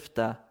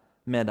ordskrifte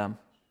med dem.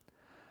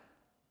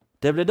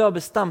 Det ble da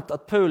bestemt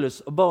at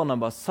Paulus og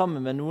Barnabas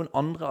sammen med noen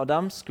andre av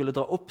dem skulle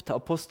dra opp til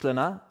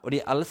apostlene og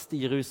de eldste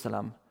i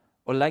Jerusalem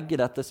og legge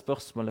dette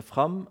spørsmålet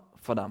fram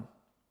for dem.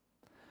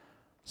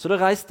 Så da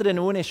reiste det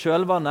noen i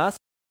kjølvannet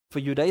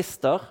for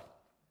judaister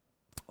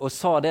og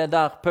sa det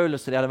der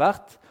Paulus og de hadde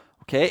vært.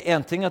 Ok,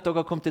 en ting er at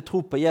dere har kommet til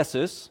tro på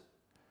Jesus,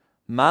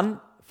 men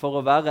for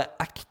å være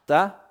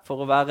ekte,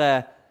 for å være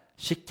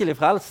skikkelig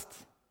frelst,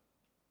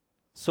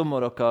 så må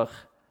dere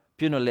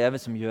begynne å leve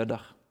som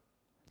jøder.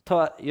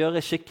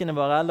 Gjøre skikkene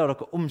våre, la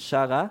dere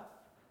omskjære,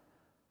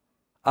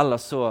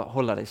 ellers så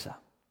holder det ikke.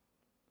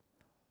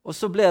 Og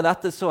så ble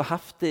dette så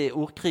heftig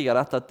ordkrig av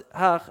dette, at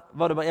her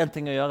var det bare en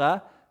ting å gjøre.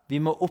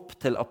 Vi må opp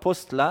til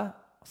apostlene,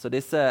 altså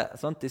disse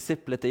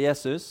disiplene til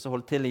Jesus, som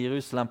holdt til i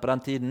Jerusalem på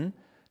den tiden,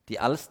 de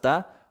eldste,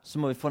 så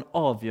må vi få en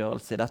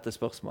avgjørelse i dette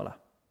spørsmålet.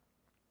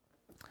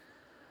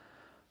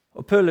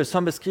 Og Paulus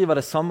han beskriver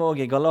det samme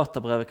også i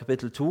Galaterbrevet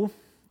kapittel 2.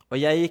 Og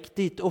jeg gikk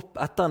dit opp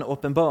etter en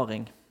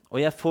åpenbaring, og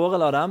jeg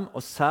forela dem,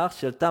 og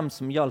særskilt dem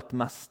som gjaldt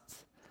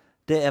mest,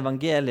 det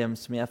evangelium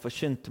som jeg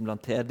forkynte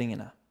blant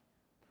hedningene.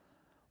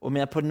 Om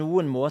jeg på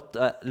noen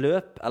måte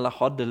løp eller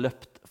hadde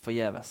løpt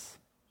forgjeves.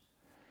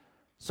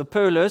 Så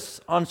Paulus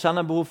han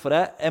kjenner behov for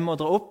det. Jeg må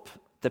dra opp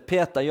til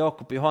Peter,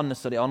 Jakob,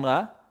 Johannes og de andre.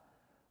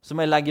 Så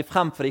må jeg legge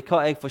frem for dem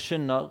hva jeg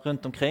forkynner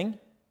rundt omkring,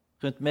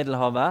 rundt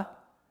Middelhavet.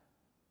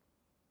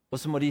 Og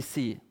så må de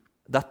si,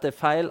 dette er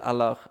feil,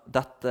 eller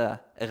dette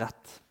er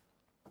rett.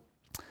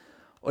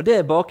 Og det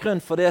er bakgrunnen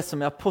for det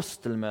som er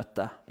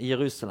apostelmøtet i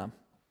Jerusalem.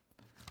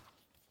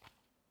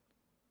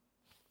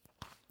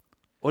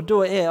 Og da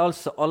er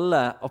altså alle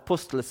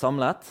apostlene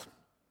samlet.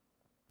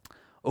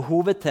 Og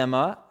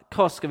hovedtemaet,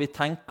 hva skal vi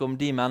tenke om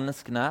de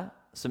menneskene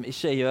som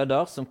ikke er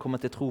jøder, som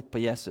kommer til tro på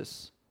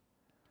Jesus?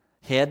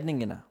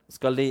 Hedningene.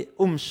 Skal de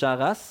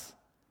omskjæres,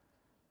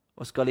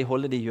 og skal de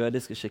holde de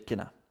jødiske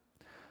skikkene?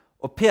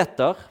 Og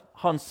Peter,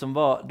 han som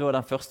var da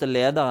den første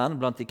lederen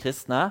blant de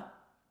kristne,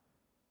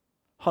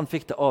 han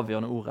fikk det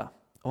avgjørende ordet.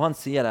 Og han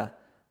sier det,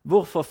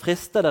 hvorfor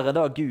frister dere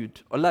da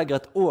Gud og legger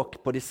et åk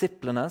på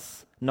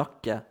disiplenes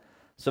nakke,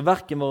 så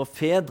hverken våre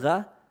fedre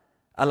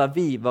eller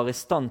vi var i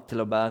stand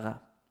til å bære?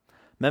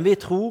 Men vi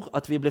tror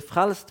at vi blir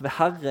frelst ved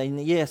Herren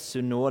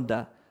Jesu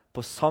nåde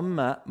på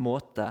samme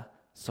måte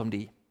som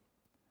de.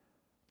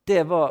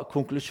 Det var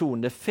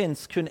konklusjonen. Det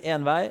finnes kun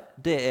en vei,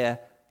 det er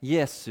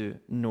Jesu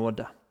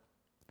nåde.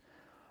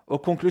 Og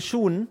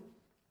konklusjonen,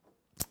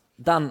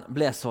 den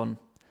ble sånn.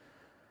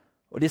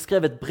 Og de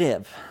skrev et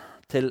brev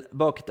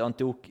tilbake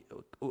til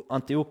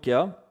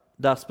Antiokia,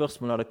 der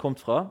spørsmålet hadde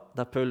kommet fra,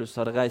 der Paulus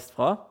hadde reist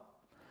fra.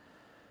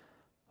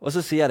 Og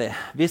så sier de,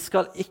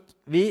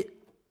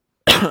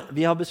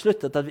 vi har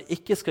besluttet at vi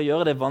ikke skal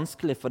gjøre det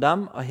vanskelig for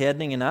dem av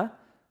hedningene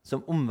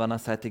som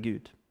omvender seg til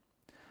Gud.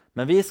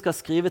 Men vi skal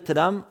skrive til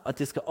dem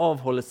at de skal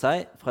avholde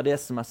seg fra det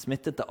som er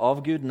smittet av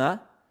avgudene,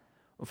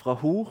 og fra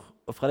hor,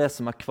 og fra det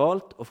som er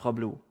kvalt, og fra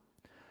blod.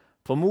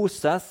 For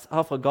Moses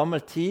har fra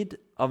gammel tid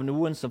av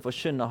noen som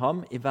forkynner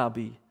ham i hver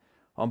by.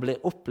 Han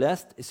blir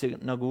opplest i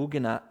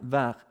synagogene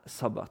hver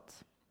sabbat.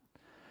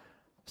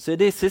 Så i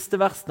de siste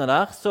versene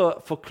der så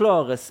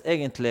forklares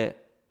egentlig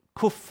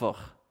hvorfor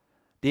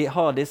de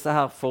har disse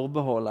her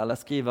forbehold, eller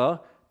skriver,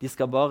 de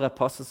skal bare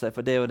passe seg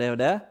for det og det og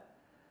det,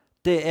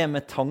 det er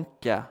med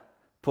tanke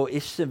på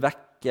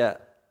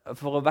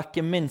for å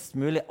vekke minst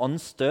mulig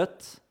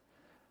anstøt,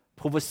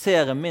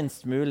 provosere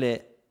minst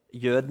mulig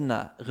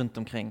jødene rundt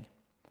omkring.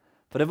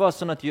 For det var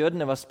sånn at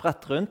jødene var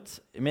spredt rundt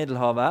i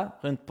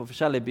Middelhavet, rundt på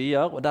forskjellige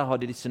byer, og der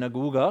hadde de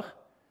synagoger.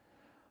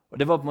 Og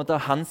det var på en måte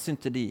av hensyn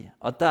til de,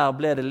 at der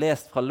ble det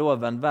lest fra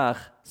loven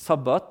hver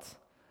sabbat,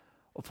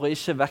 og for å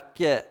ikke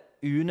vekke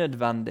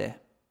unødvendig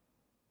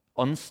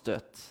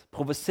anstøt,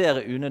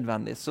 provosere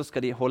unødvendig, så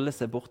skal de holde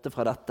seg borte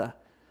fra dette,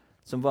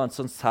 som var en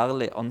sånn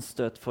særlig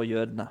anstøt for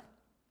jødene.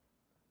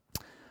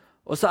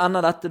 Og så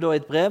ender dette da i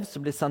et brev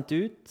som blir sendt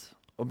ut,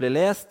 og blir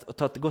lest og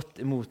tatt godt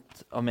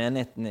imot av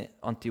menigheten i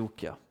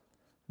Antiokia.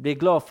 Blir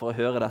glad for å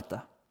høre dette.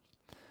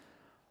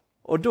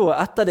 Og da,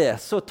 etter det,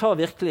 så tar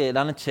virkelig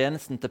denne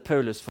tjenesten til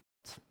Paulus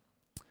fart.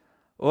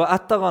 Og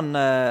etter han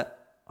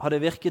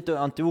hadde virket i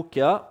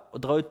Antiokia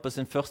og drar ut på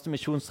sin første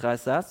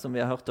misjonsreise, som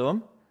vi har hørt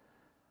om,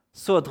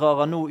 så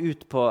drar han nå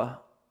ut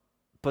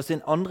på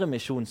sin andre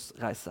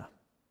misjonsreise,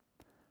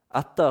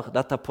 etter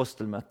dette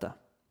apostelmøtet.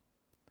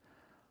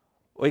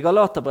 Og i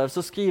Galaterbrev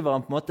så skriver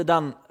han på en måte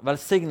den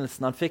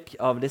velsignelsen han fikk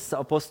av disse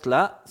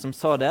apostlene, som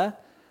sa det,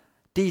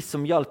 de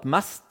som hjalp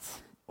mest,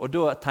 og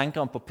da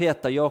tenker han på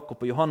Peter, Jakob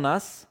og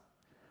Johannes,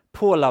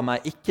 påla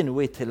meg ikke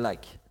noe i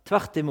tillegg.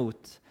 Tvert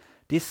imot,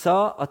 de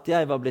sa at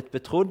jeg var blitt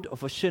betrodd å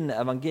forkynne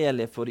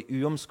evangeliet for de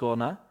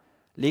uomskårne,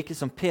 like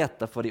som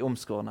Peter for de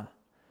omskårne.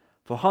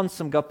 For han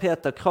som ga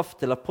Peter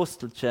kraft til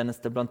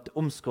aposteltjeneste blant de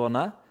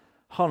omskårne,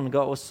 han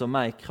ga også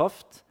meg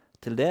kraft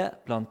til det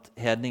blant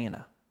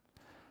hedningene.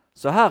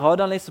 Så her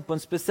hadde han liksom på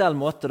en spesiell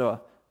måte da,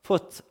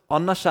 fått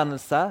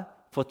anerkjennelse,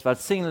 fått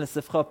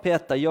velsignelse fra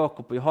Peter,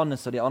 Jakob og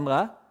Johannes og de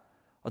andre,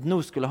 at nå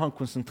skulle han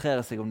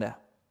konsentrere seg om det.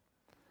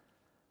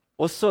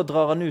 Og så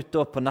drar han ut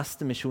da på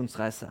neste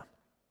misjonsreise.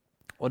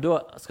 Og da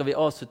skal vi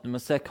avslutte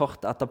med å se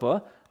kartet etterpå.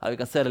 Eller vi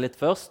kan se det litt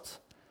først.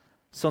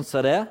 Sånn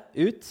ser det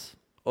ut,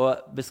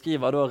 og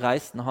beskriver da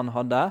reisen han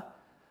hadde.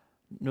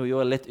 Nå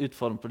gjorde jeg litt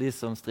utfordrende på de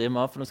som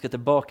streamer, for nå skal jeg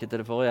tilbake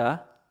til det forrige.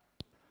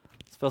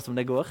 Spørs om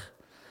det går.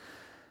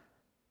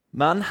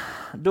 Men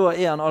da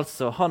er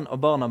han og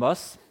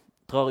Barnabas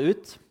drar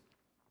ut,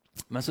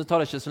 men så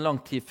tar det ikke så lang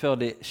tid før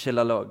de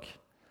skiller lag.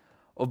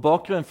 Og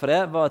bakgrunnen for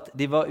det var at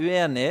de var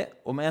uenige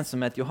om en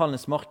som het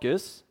Johannes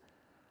Markus,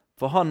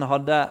 for han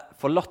hadde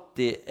forlatt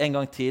de en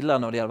gang tidligere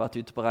når de hadde vært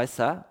ute på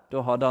reise.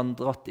 Da hadde han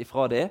dratt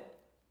ifra de.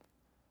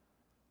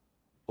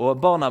 Og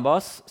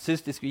Barnabas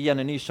syntes de skulle gi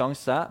han en ny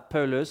sjanse.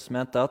 Paulus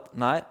mente at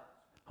nei,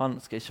 han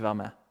skal ikke være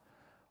med.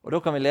 Og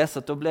da kan vi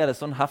lese at da ble det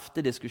sånn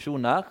heftig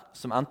diskusjon der,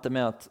 som endte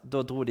med at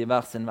da dro de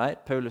hver sin vei,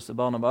 Paulus og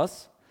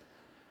Barnabas.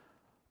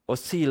 Og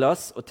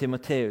Silas og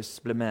Timotheus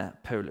ble med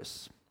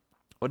Paulus.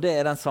 Og det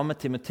er den samme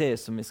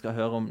Timotheus som vi skal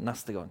høre om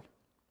neste gang.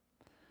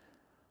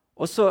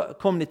 Og så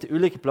kom de til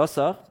ulike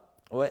plasser,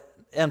 og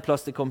en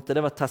plass de kom til,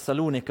 det var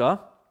Thessalonika.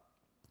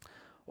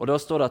 Og da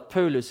står det at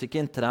Paulus gikk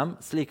inn til dem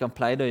slik han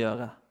pleide å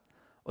gjøre.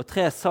 Og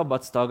 3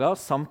 sabbatsdager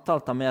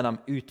samtalte han med dem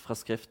ut fra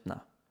skriftene.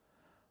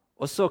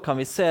 Og så kan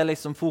vi se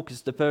liksom fokus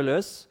til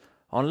Paulus.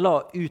 Han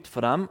la ut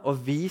for dem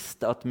og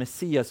viste at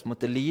Messias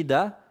måtte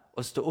lide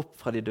og stå opp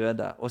fra de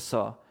døde, og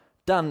sa,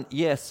 den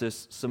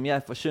Jesus som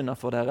jeg forkynner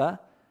for dere,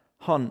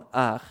 han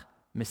er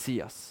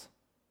Messias.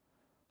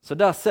 Så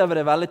der ser vi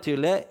det veldig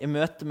tydelig i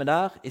møte med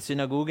der, i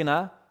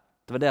synagogene.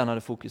 Det var det han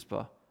hadde fokus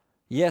på.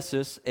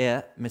 Jesus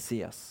er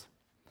Messias.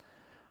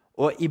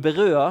 Og i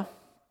Berøa,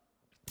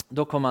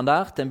 da kom han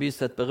der til en by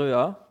som het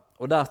Berøa,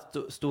 og der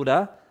står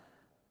det,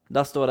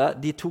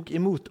 de tok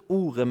imot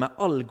ordet med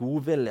all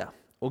godvilje,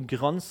 og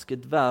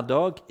gransket hver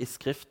dag i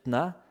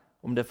skriftene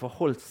om det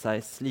forholdt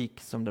seg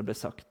slik som det ble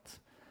sagt.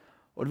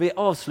 Og vi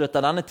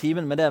avslutter denne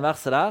timen med det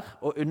verset der,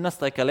 og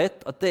understreker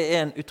litt at det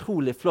er en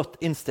utrolig flott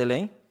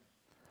innstilling,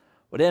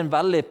 og det er en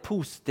veldig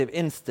positiv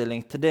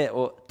innstilling til det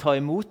å ta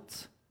imot.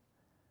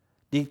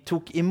 De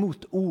tok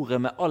imot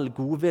ordet med all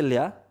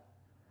godvilje,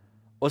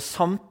 og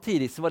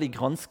samtidig så var de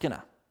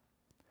granskende.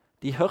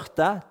 De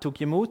hørte,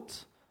 tok imot,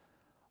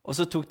 og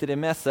så tok de det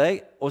med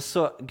seg, og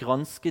så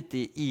gransket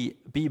de i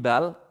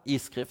Bibelen, i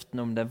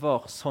skriften, om det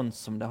var sånn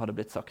som det hadde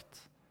blitt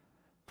sagt,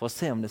 for å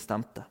se om det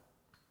stemte.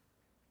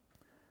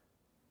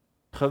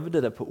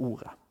 Prøvde det på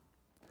ordet.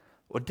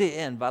 Og det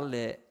er en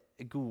veldig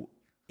god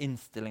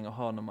innstilling å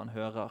ha når man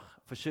hører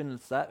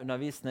forkynnelse,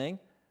 undervisning,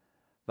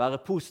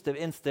 være positivt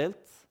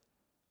innstilt,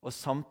 og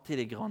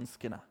samtidig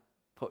granskende,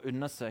 for å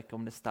undersøke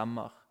om det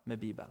stemmer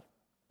med Bibelen.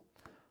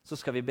 Så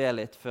skal vi be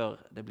litt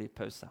før det blir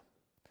pause.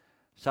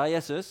 Kjære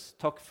Jesus,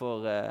 takk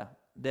for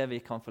det vi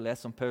kan få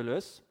lese om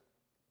Paulus,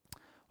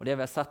 og det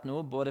vi har sett nå,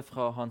 både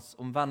fra hans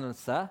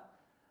omvendelse,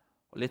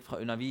 og litt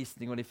fra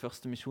undervisning og de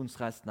første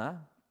misjonsreisene.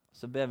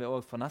 Så ber vi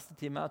også for neste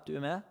time at du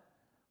er med,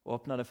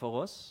 åpner det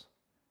for oss,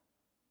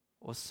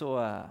 og så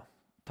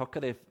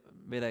takker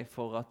vi deg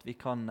for at vi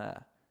kan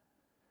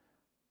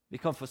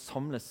få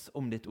samles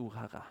om ditt ord,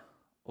 Herre,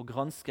 og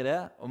granske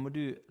det, og må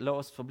du la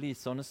oss forbli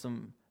sånne som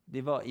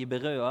de var i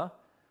Berøa,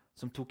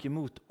 som tok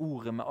imot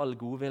ordet med all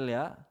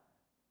godvilje,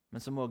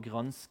 men som også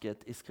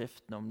gransket i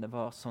skriftene om det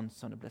var sånn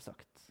som det ble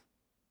sagt.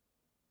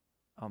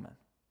 Amen.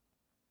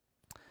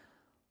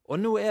 Og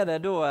nå er det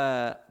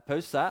da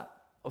pause,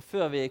 og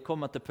før vi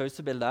kommer til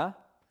pausebildet,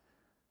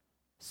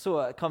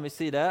 så kan vi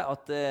si det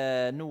at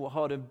nå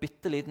har du en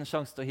bitteliten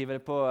sjanse til å hive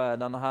deg på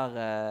denne her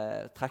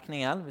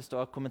trekningen, hvis du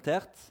har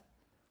kommentert.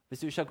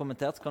 Hvis du ikke har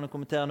kommentert, så kan du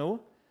kommentere nå.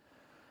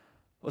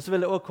 Og så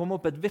vil det også komme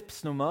opp et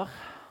Vipps-nummer,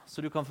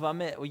 så du kan få være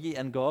med og gi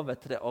en gave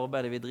til det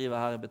arbeidet vi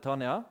driver her i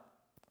Betania.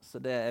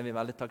 Så det er vi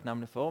veldig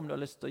takknemlige for, om du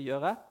har lyst til å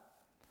gjøre,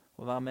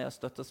 og være med og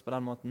støtte oss på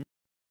den måten.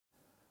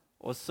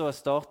 Og så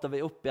starter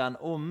vi opp igjen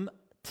om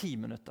 10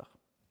 minutter.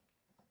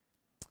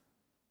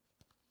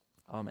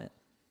 Amen.